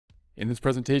In this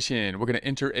presentation, we're going to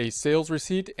enter a sales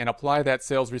receipt and apply that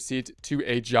sales receipt to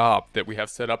a job that we have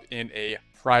set up in a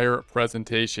prior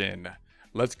presentation.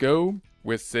 Let's go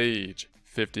with Sage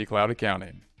 50 Cloud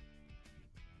Accounting.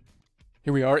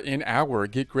 Here we are in our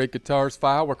Get Great Guitars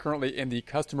file. We're currently in the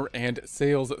customer and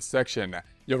sales section.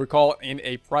 You'll recall in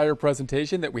a prior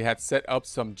presentation that we had set up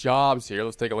some jobs here.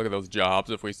 Let's take a look at those jobs.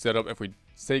 If we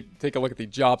take a look at the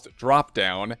jobs drop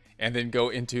down and then go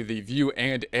into the view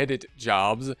and edit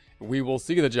jobs, we will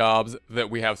see the jobs that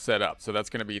we have set up. So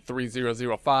that's going to be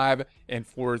 3005 and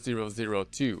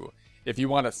 4002. If you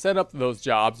want to set up those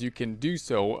jobs, you can do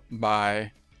so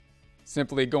by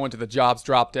simply going to the jobs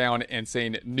drop down and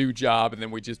saying new job, and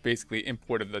then we just basically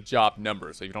imported the job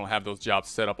number. So if you don't have those jobs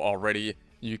set up already,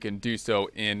 you can do so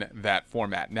in that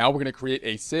format. Now we're going to create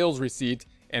a sales receipt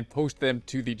and post them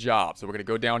to the job. So we're going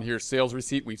to go down here, sales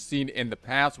receipt. We've seen in the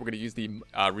past, we're going to use the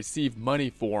receive money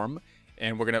form,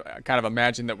 and we're going to kind of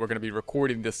imagine that we're going to be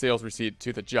recording the sales receipt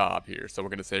to the job here. So we're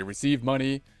going to say receive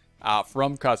money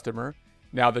from customer.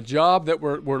 Now the job that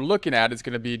we're looking at is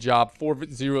going to be job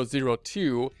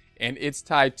 4002, and it's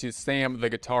tied to Sam the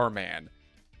Guitar Man,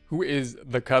 who is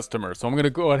the customer. So I'm going to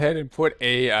go ahead and put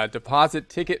a deposit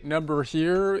ticket number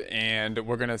here, and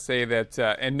we're going to say that,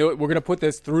 we're going to put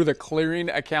this through the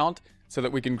clearing account so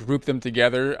that we can group them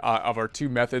together of our two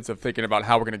methods of thinking about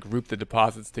how we're going to group the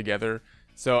deposits together.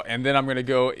 So, and then I'm going to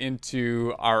go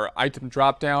into our item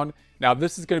dropdown. Now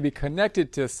this is going to be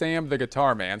connected to Sam the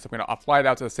Guitar Man. So I'm going to apply it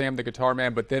out to Sam the Guitar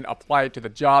Man, but then apply it to the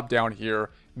job down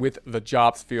here with the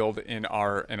jobs field in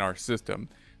our system.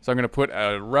 So I'm going to put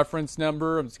a reference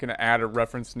number. I'm just going to add a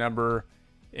reference number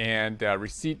and a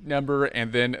receipt number.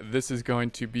 And then this is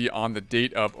going to be on the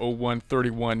date of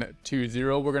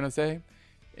 01/31/20, we're going to say.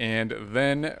 And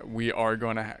then we are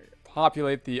going to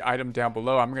populate the item down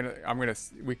below.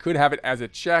 We could have it as a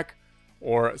check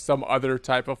or some other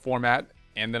type of format.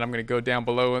 And then I'm going to go down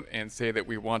below and say that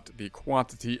we want the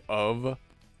quantity of,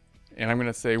 and I'm going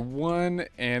to say 1,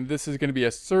 and this is going to be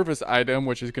a service item,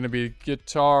 which is going to be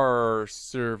guitar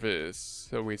service.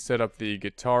 So we set up the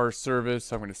guitar service.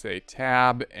 So I'm going to say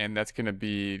tab, and that's going to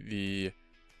be the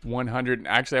 100. And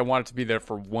actually, I want it to be there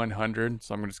for 100.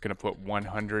 So I'm just going to put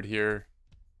 100 here.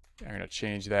 I'm going to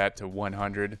change that to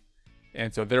 100.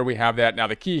 And so there we have that. Now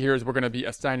the key here is we're going to be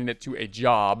assigning it to a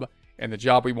job. And the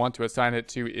job we want to assign it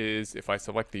to is, if I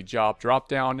select the job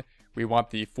dropdown, we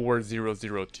want the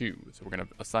 4002. So we're going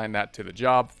to assign that to the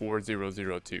job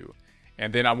 4002.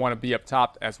 And then I want to be up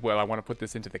top as well. I want to put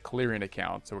this into the clearing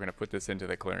account. So we're going to put this into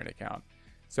the clearing account.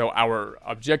 So our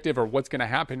objective, or what's going to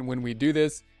happen when we do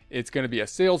this, it's going to be a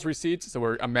sales receipt. So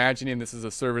we're imagining this is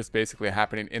a service basically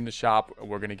happening in the shop.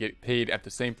 We're going to get paid at the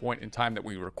same point in time that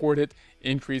we record it,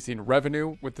 increasing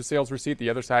revenue with the sales receipt. The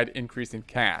other side, increasing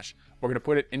cash. We're going to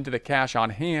put it into the cash on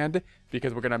hand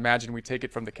because we're going to imagine we take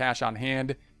it from the cash on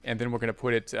hand, and then we're going to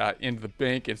put it into the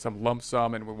bank in some lump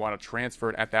sum, and we want to transfer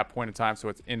it at that point in time so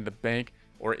it's in the bank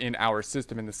or in our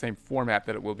system in the same format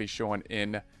that it will be shown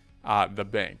in the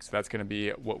bank. So that's going to be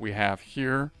what we have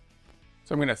here.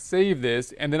 So I'm going to save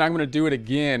this, and then I'm going to do it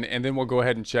again, and then we'll go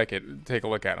ahead and check it, take a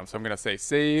look at them. So I'm going to say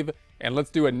save, and let's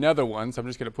do another one. So I'm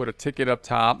just going to put a ticket up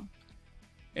top.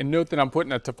 And note that I'm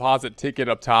putting a deposit ticket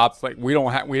up top. It's like we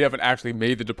haven't actually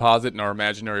made the deposit in our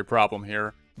imaginary problem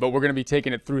here, but we're going to be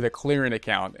taking it through the clearing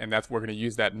account, and we're going to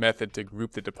use that method to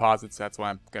group the deposits. That's why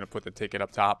I'm going to put the ticket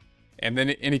up top. And then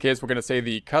in any case, we're going to say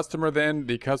the customer. Then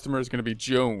the customer is going to be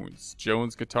Jones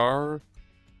Guitar.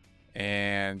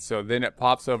 And so then it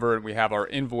pops over and we have our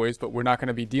invoice, but we're not going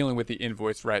to be dealing with the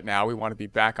invoice right now. We want to be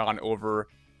back on over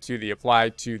to the apply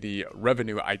to the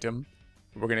revenue item.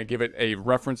 We're going to give it a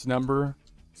reference number.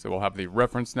 So we'll have the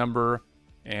reference number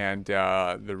and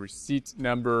the receipt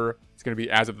number. It's going to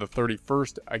be as of the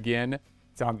 31st again.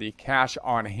 It's on the cash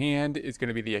on hand. It's going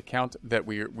to be the account that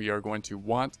we are going to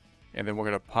want. And then we're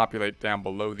going to populate down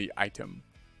below the item.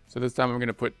 So this time I'm going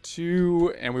to put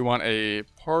 2, and we want a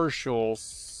partial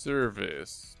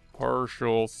service.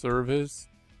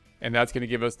 And that's going to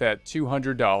give us that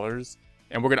 $200.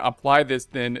 And we're going to apply this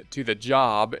then to the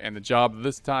job. And the job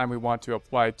this time we want to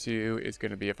apply to is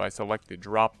going to be, if I select the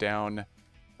drop down,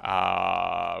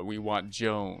 we want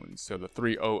Jones. So the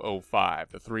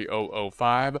 3005. The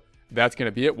 3005. That's going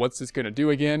to be it. What's this going to do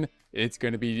again? It's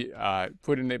going to be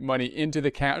putting the money into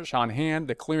the cash on hand,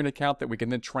 the clearing account that we can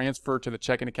then transfer to the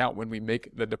checking account when we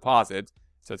make the deposit.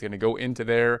 So it's going to go into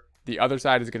there. The other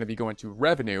side is going to be going to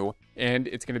revenue, and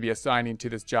it's going to be assigning to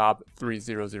this job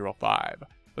 3005.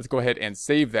 Let's go ahead and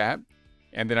save that.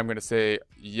 And then I'm going to say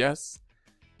yes.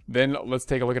 Then let's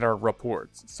take a look at our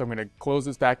reports. So I'm going to close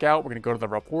this back out. We're going to go to the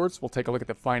reports. We'll take a look at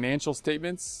the financial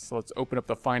statements. So let's open up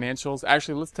the financials.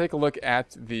 Actually, let's take a look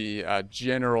at the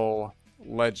general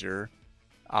ledger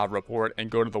report and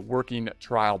go to the working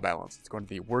trial balance. Let's go to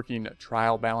the working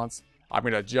trial balance. I'm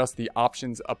going to adjust the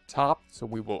options up top. So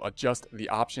we will adjust the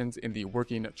options in the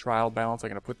working trial balance. I'm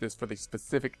going to put this for the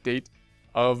specific date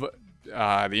of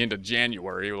the end of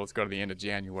January. Let's go to the end of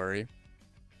January.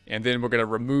 And then we're going to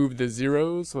remove the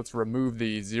zeros. Let's remove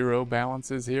the zero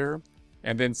balances here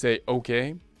and then say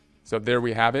OK. So there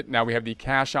we have it. Now we have the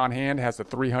cash on hand, has the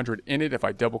 300 in it. If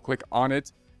I double click on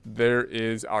it, there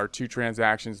is our 2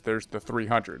 transactions. There's the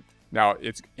 300. Now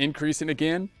it's increasing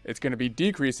again. It's going to be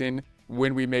decreasing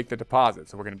when we make the deposit.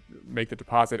 So we're going to make the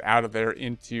deposit out of there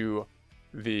into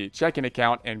the checking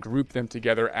account and group them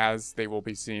together as they will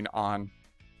be seen on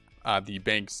the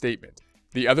bank statement.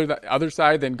 The other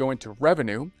side, then go into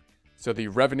revenue. So the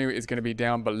revenue is going to be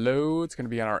down below. It's going to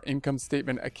be on our income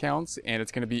statement accounts, and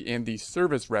it's going to be in the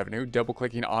service revenue. Double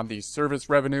clicking on the service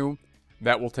revenue,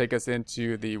 that will take us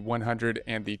into the 100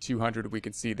 and the 200 we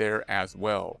can see there as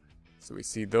well. So we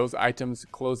see those items.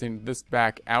 Closing this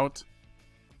back out.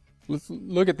 Let's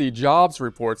look at the jobs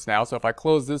reports now. So if I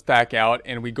close this back out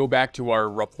and we go back to our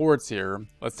reports here,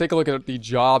 let's take a look at the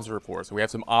jobs reports. So we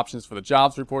have some options for the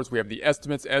jobs reports. We have the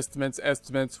estimates.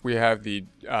 We have the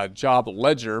job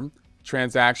ledger,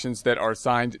 transactions that are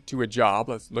assigned to a job.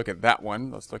 Let's look at that one.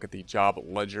 Let's look at the job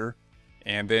ledger.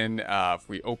 And then if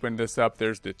we open this up,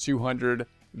 there's the 200.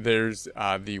 There's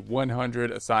the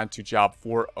 100 assigned to job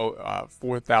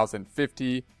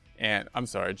 4050. And I'm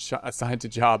sorry, assigned to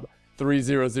job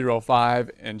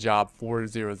 3005 and job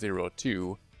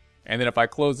 4002. And then if I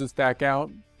close this back out,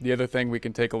 the other thing we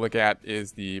can take a look at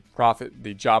is the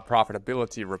job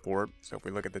profitability report. So if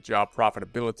we look at the job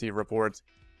profitability report,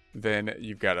 then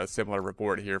you've got a similar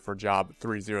report here for job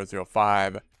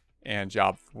 3005 and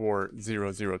job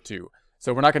 4002.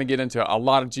 So we're not going to get into a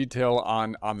lot of detail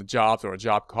on the jobs or a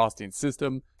job costing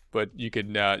system, but you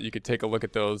could take a look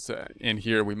at those in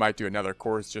here. We might do another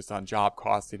course just on job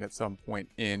costing at some point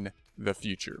in the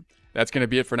future. That's going to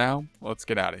be it for now. Let's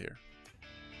get out of here.